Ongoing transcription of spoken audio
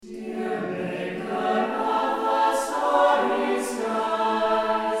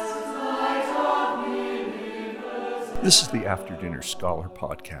This is the After Dinner Scholar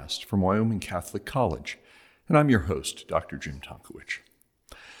podcast from Wyoming Catholic College, and I'm your host, Dr. Jim Tonkowich.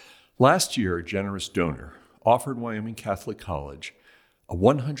 Last year, a generous donor offered Wyoming Catholic College a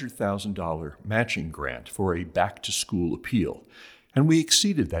 $100,000 matching grant for a back-to-school appeal, and we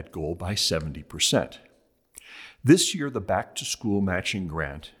exceeded that goal by 70%. This year, the back-to-school matching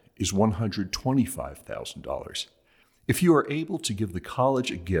grant is $125,000. If you are able to give the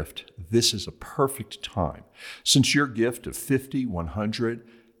college a gift, this is a perfect time, since your gift of $50, $100,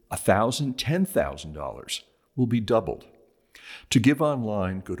 $1,000, $10,000 will be doubled. To give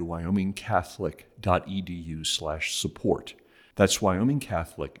online, go to wyomingcatholic.edu/support. That's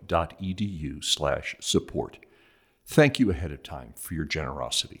wyomingcatholic.edu/support. Thank you ahead of time for your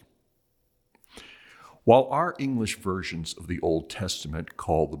generosity. While our English versions of the Old Testament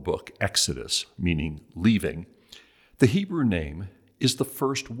call the book Exodus, meaning leaving, the Hebrew name is the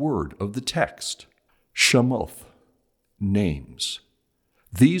first word of the text. Shemoth, names.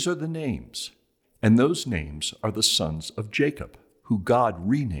 These are the names, and those names are the sons of Jacob, who God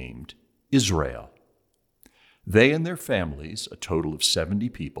renamed Israel. They and their families, a total of 70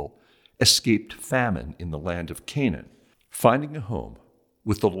 people, escaped famine in the land of Canaan, finding a home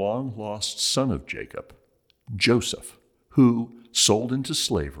with the long-lost son of Jacob, Joseph, who, sold into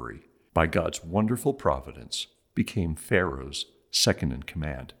slavery by God's wonderful providence, became Pharaoh's second in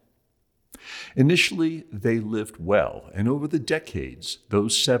command. Initially, they lived well, and over the decades,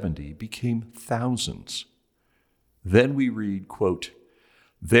 those 70 became thousands. Then we read, quote,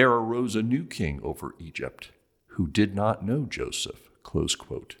 "There arose a new king over Egypt, who did not know Joseph," close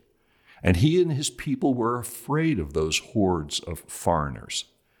quote. And he and his people were afraid of those hordes of foreigners.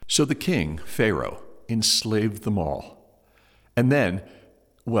 So the king, Pharaoh, enslaved them all. And then,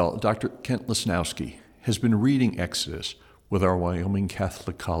 Dr. Kent Lasnoski has been reading Exodus with our Wyoming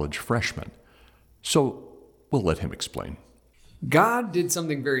Catholic College freshmen. So we'll let him explain. God did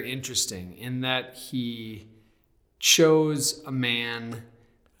something very interesting in that he chose a man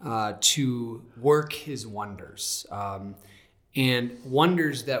to work his wonders, and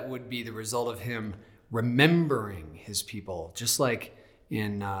wonders that would be the result of him remembering his people. Just like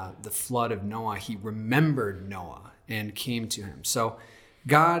in the flood of Noah, he remembered Noah and came to him. So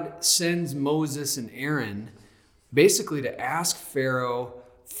God sends Moses and Aaron basically to ask Pharaoh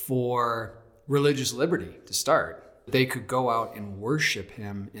for religious liberty to start. They could go out and worship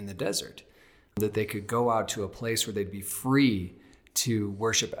him in the desert, that they could go out to a place where they'd be free to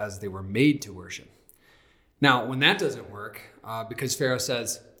worship as they were made to worship. Now, when that doesn't work, because Pharaoh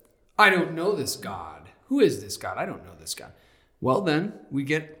says, "I don't know this God. Who is this God? I don't know this God." Well, then we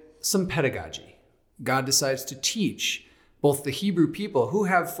get some pedagogy. God decides to teach both the Hebrew people, who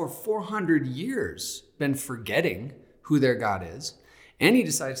have for 400 years been forgetting who their God is, and he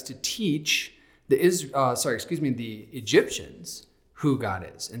decides to teach the Egyptians who God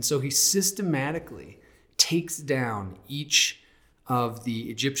is. And so he systematically takes down each of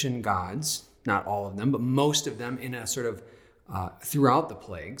the Egyptian gods, not all of them, but most of them in a sort of throughout the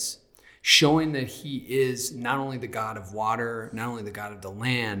plagues, showing that he is not only the God of water, not only the God of the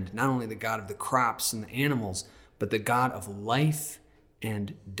land, not only the God of the crops and the animals, but the God of life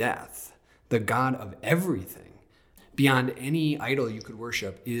and death, the God of everything. Beyond any idol you could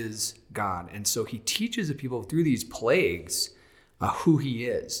worship is God. And so he teaches the people through these plagues who he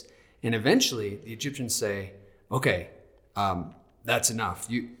is. And eventually the Egyptians say, "Okay, that's enough.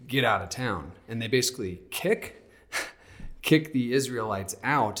 You get out of town." And they basically kick the Israelites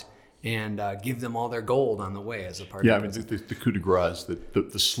out and give them all their gold on the way as a part of it. The coup de grace that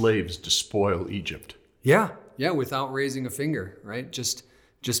the slaves despoil Egypt. Yeah, without raising a finger, right? Just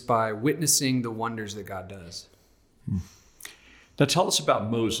by witnessing the wonders that God does. Now tell us about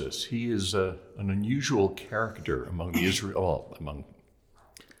Moses. He is an unusual character among among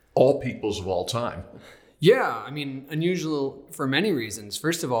all peoples of all time. Yeah, unusual for many reasons.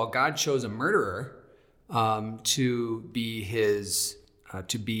 First of all, God chose a murderer to be his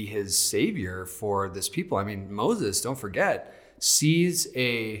savior for this people. Moses, don't forget, sees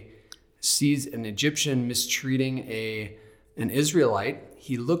an Egyptian mistreating an Israelite.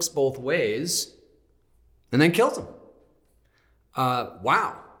 He looks both ways and then kills him.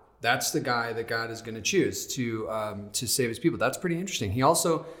 Wow, that's the guy that God is going to choose to save his people. That's pretty interesting. He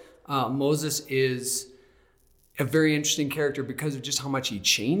also, Moses is a very interesting character because of just how much he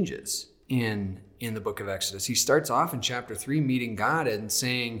changes in the book of Exodus. He starts off in chapter 3 meeting God and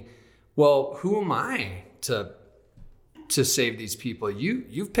saying, "Well, who am I to save these people?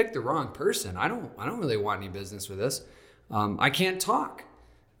 You've picked the wrong person. I don't really want any business with this. I can't talk.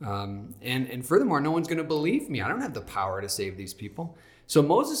 And furthermore, no one's going to believe me. I don't have the power to save these people." So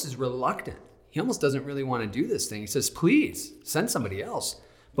Moses is reluctant. he almost doesn't really want to do this thing. He says, please send somebody else.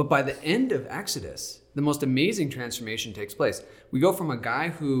 But by the end of Exodus, the most amazing transformation takes place. We go from a guy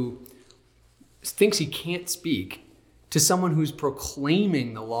who thinks he can't speak to someone who's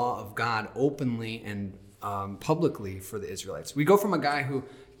proclaiming the law of God openly and publicly for the Israelites. We go from a guy who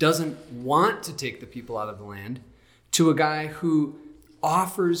doesn't want to take the people out of the land to a guy who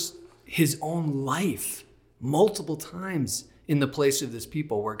offers his own life multiple times in the place of this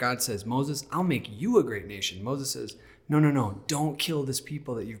people, where God says, Moses, I'll make you a great nation. Moses says, no, don't kill this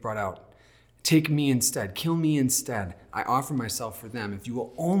people that you've brought out. Take me instead. Kill me instead. I offer myself for them. If you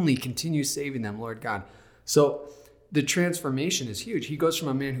will only continue saving them, Lord God. So the transformation is huge. He goes from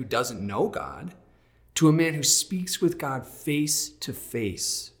a man who doesn't know God to a man who speaks with God face to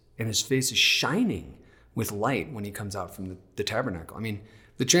face, and his face is shining with light when he comes out from the tabernacle. I mean,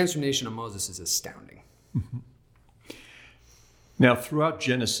 the transformation of Moses is astounding. Mm-hmm. Now, throughout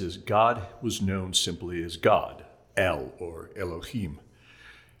Genesis, God was known simply as God, El or Elohim,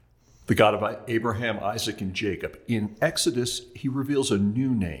 the God of Abraham, Isaac, and Jacob. In Exodus, he reveals a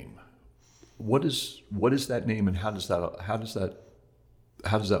new name. What is that name, and how does that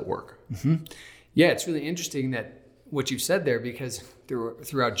work? Mm-hmm. Yeah, it's really interesting that what you've said there, because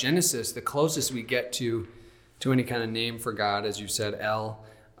throughout Genesis, the closest we get to any kind of name for God, as you said, El,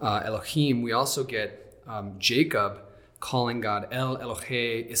 Elohim, we also get Jacob calling God El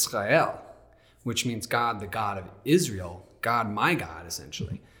Elohe Israel, which means God, the God of Israel, God, my God,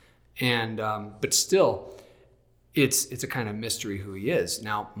 essentially. And but still, it's a kind of mystery who he is.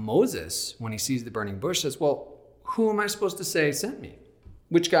 Now, Moses, when he sees the burning bush, says, well, who am I supposed to say sent me?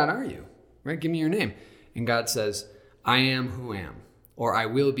 Which God are you? Right? Give me your name. And God says, I am who am, or I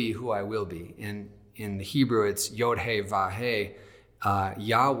will be who I will be. In the Hebrew, it's Yod-He, Vah-He,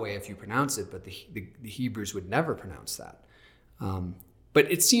 Yahweh if you pronounce it, but the Hebrews would never pronounce that.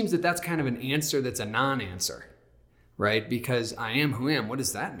 But it seems that that's kind of an answer that's a non-answer, right? Because I am who am, what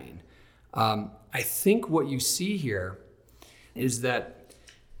does that mean? I think what you see here is that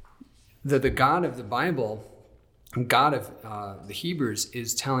the God of the Bible, God of the Hebrews,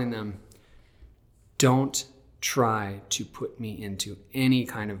 is telling them, don't try to put me into any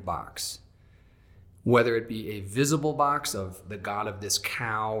kind of box, whether it be a visible box of the God of this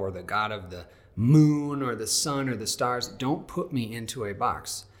cow or the God of the moon or the sun or the stars. Don't put me into a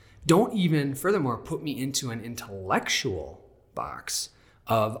box. Don't even, furthermore, put me into an intellectual box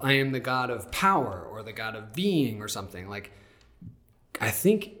of I am the God of power or the God of being or something. Like, I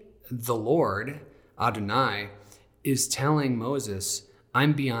think the Lord, Adonai, is telling Moses,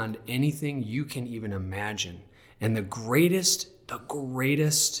 I'm beyond anything you can even imagine. And the greatest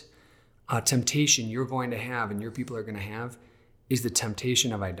temptation you're going to have and your people are going to have is the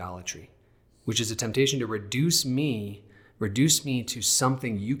temptation of idolatry, which is a temptation to reduce me to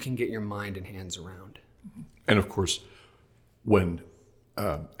something you can get your mind and hands around. And of course, when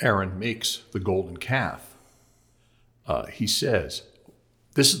Aaron makes the golden calf, he says,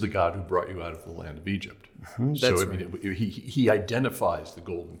 this is the God who brought you out of the land of Egypt. Mm-hmm. So right. He identifies the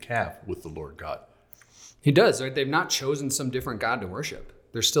golden calf with the Lord God. He does, right? They've not chosen some different God to worship.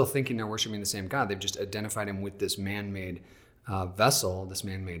 They're still thinking they're worshiping the same God. They've just identified him with this man-made vessel, this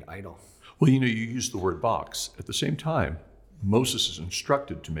man-made idol. Well, you use the word box. At the same time, Moses is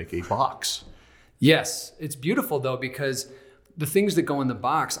instructed to make a box. Yes, it's beautiful, though, because the things that go in the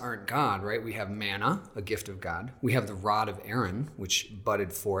box aren't God, right? We have manna, a gift of God. We have the rod of Aaron, which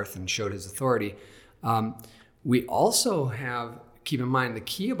budded forth and showed his authority. We also have, keep in mind, the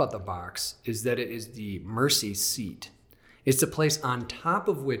key about the box is that it is the mercy seat. It's the place on top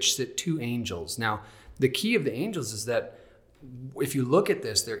of which sit two angels. Now, the key of the angels is that if you look at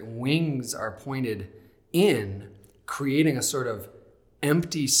this, their wings are pointed in, creating a sort of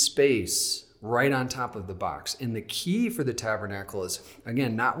empty space right on top of the box. And the key for the tabernacle is,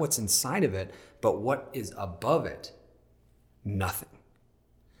 again, not what's inside of it, but what is above it. Nothing.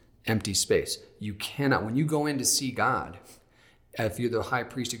 Empty space. You cannot, when you go in to see God, if you're the high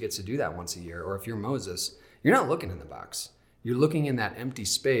priest who gets to do that once a year, or if you're Moses, you're not looking in the box. You're looking in that empty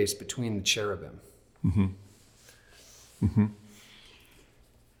space between the cherubim. Mm-hmm. Mm-hmm.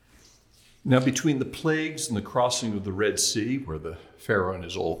 Now, between the plagues and the crossing of the Red Sea, where the Pharaoh and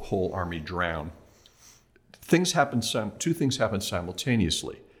his whole army drown, two things happen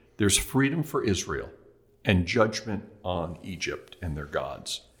simultaneously. There's freedom for Israel and judgment on Egypt and their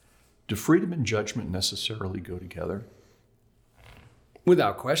gods. Do freedom and judgment necessarily go together?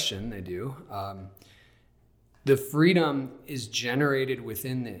 Without question, they do. The freedom is generated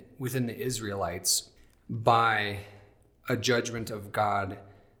within the Israelites by a judgment of God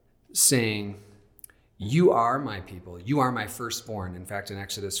saying, You are my people. You are my firstborn. In fact, in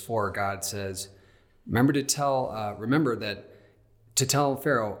Exodus 4, God says, remember to tell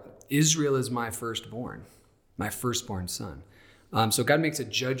Pharaoh, Israel is my firstborn son. So God makes a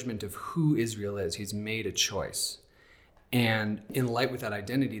judgment of who Israel is. He's made a choice. And in light with that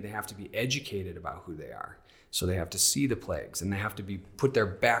identity, they have to be educated about who they are. So they have to see the plagues, and they have to be put their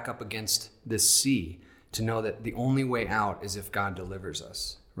back up against this sea to know that the only way out is if God delivers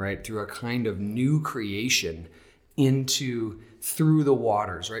us, right? Through a kind of new creation through the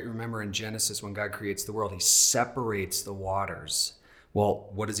waters, right? Remember in Genesis, when God creates the world, he separates the waters. Well,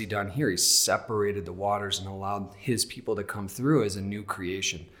 what has he done here? He separated the waters and allowed his people to come through as a new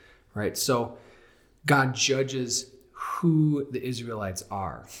creation, right? So God judges who the Israelites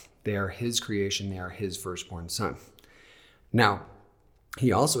are. They are his creation. They are his firstborn son. Now,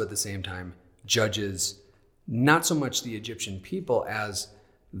 he also at the same time judges not so much the Egyptian people as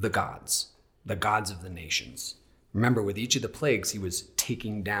the gods of the nations. Remember, with each of the plagues, he was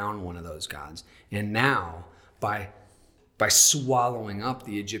taking down one of those gods. And now, by swallowing up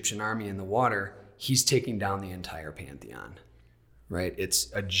the Egyptian army in the water, he's taking down the entire pantheon, right?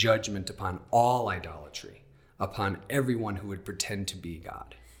 It's a judgment upon all idolatry, upon everyone who would pretend to be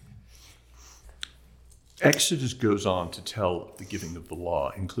God. Exodus goes on to tell of the giving of the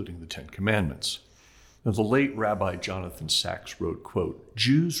law, including the Ten Commandments. Now, the late Rabbi Jonathan Sacks wrote, quote,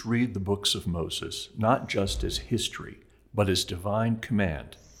 "Jews read the books of Moses not just as history, but as divine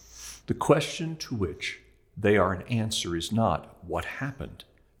command. The question to which they are an answer is not what happened,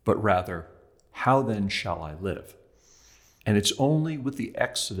 but rather, how then shall I live?" And it's only with the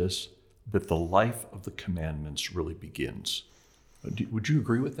Exodus that the life of the commandments really begins. Would you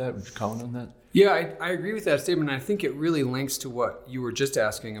agree with that? Would you comment on that? Yeah, I agree with that statement. I think it really links to what you were just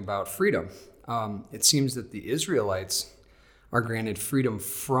asking about freedom. It seems that the Israelites are granted freedom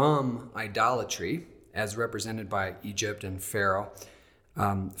from idolatry, as represented by Egypt and Pharaoh,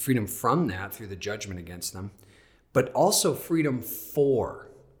 freedom from that through the judgment against them, but also freedom for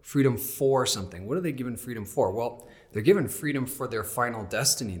something. What are they given freedom for? Well, they're given freedom for their final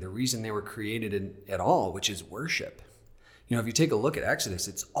destiny, the reason they were created at all, which is worship. You know, if you take a look at Exodus,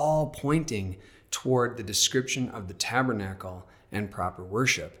 it's all pointing toward the description of the tabernacle and proper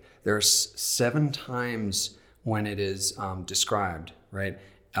worship. There's 7 times when it is described, right?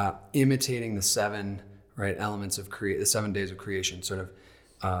 Imitating the 7 elements of the 7 days of creation, sort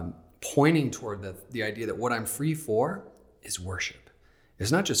of pointing toward the idea that what I'm free for is worship.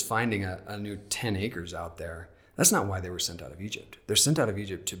 It's not just finding a new 10 acres out there. That's not why they were sent out of Egypt. They're sent out of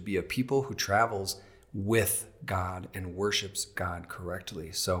Egypt to be a people who travels with God and worships God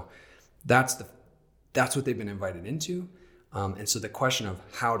correctly. So that's what they've been invited into. And so the question of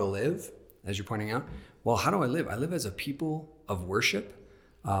how to live, as you're pointing out, well, how do I live? I live as a people of worship,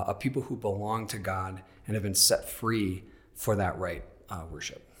 a people who belong to God and have been set free for that right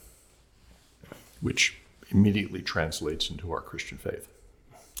worship. Which immediately translates into our Christian faith.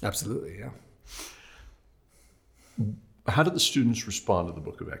 Absolutely, yeah. How do the students respond to the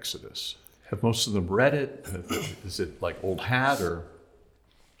book of Exodus? Have most of them read it? Is it like old hat or?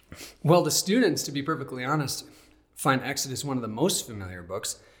 Well, the students, to be perfectly honest, find Exodus one of the most familiar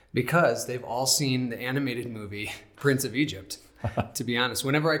books because they've all seen the animated movie Prince of Egypt. To be honest,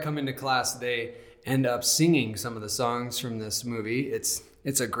 whenever I come into class, they end up singing some of the songs from this movie.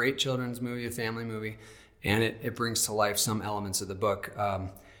 It's a great children's movie, a family movie, and it brings to life some elements of the book.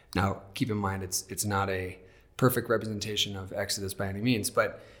 Now, keep in mind, it's not a perfect representation of Exodus by any means,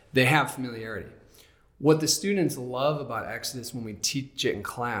 but they have familiarity. What the students love about Exodus when we teach it in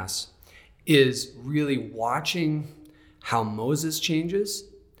class is really watching how Moses changes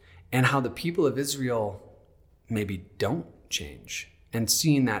and how the people of Israel maybe don't change, and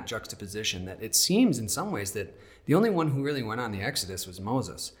seeing that juxtaposition, that it seems in some ways that the only one who really went on the Exodus was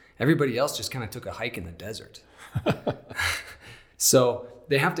Moses. Everybody else just kind of took a hike in the desert. So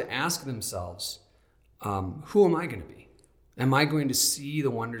they have to ask themselves, who am I going to be? Am I going to see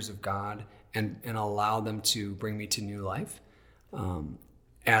the wonders of God and allow them to bring me to new life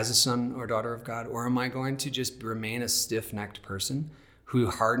as a son or daughter of God? Or am I going to just remain a stiff-necked person who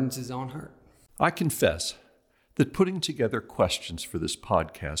hardens his own heart? I confess that putting together questions for this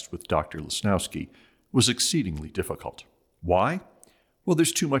podcast with Dr. Lasnoski was exceedingly difficult. Why? Well,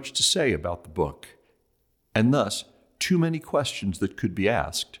 there's too much to say about the book, and thus too many questions that could be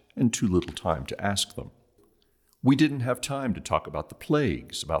asked and too little time to ask them. We didn't have time to talk about the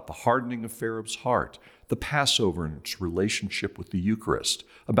plagues, about the hardening of Pharaoh's heart, the Passover and its relationship with the Eucharist,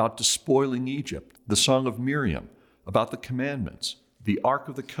 about despoiling Egypt, the Song of Miriam, about the commandments, the Ark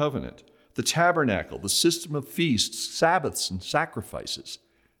of the Covenant, the tabernacle, the system of feasts, Sabbaths, and sacrifices.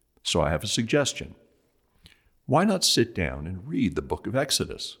 So I have a suggestion. why not sit down and read the book of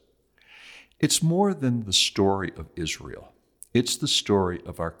Exodus? It's more than the story of Israel. It's the story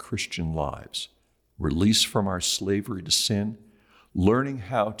of our Christian lives, release from our slavery to sin, learning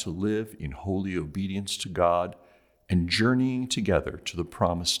how to live in holy obedience to God, and journeying together to the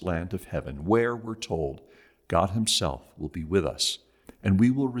promised land of heaven, where we're told God himself will be with us, and we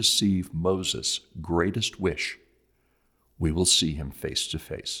will receive Moses' greatest wish. We will see him face to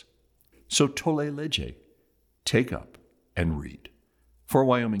face. So tole lege, take up and read. For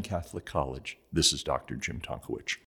Wyoming Catholic College, this is Dr. Jim Tonkowich.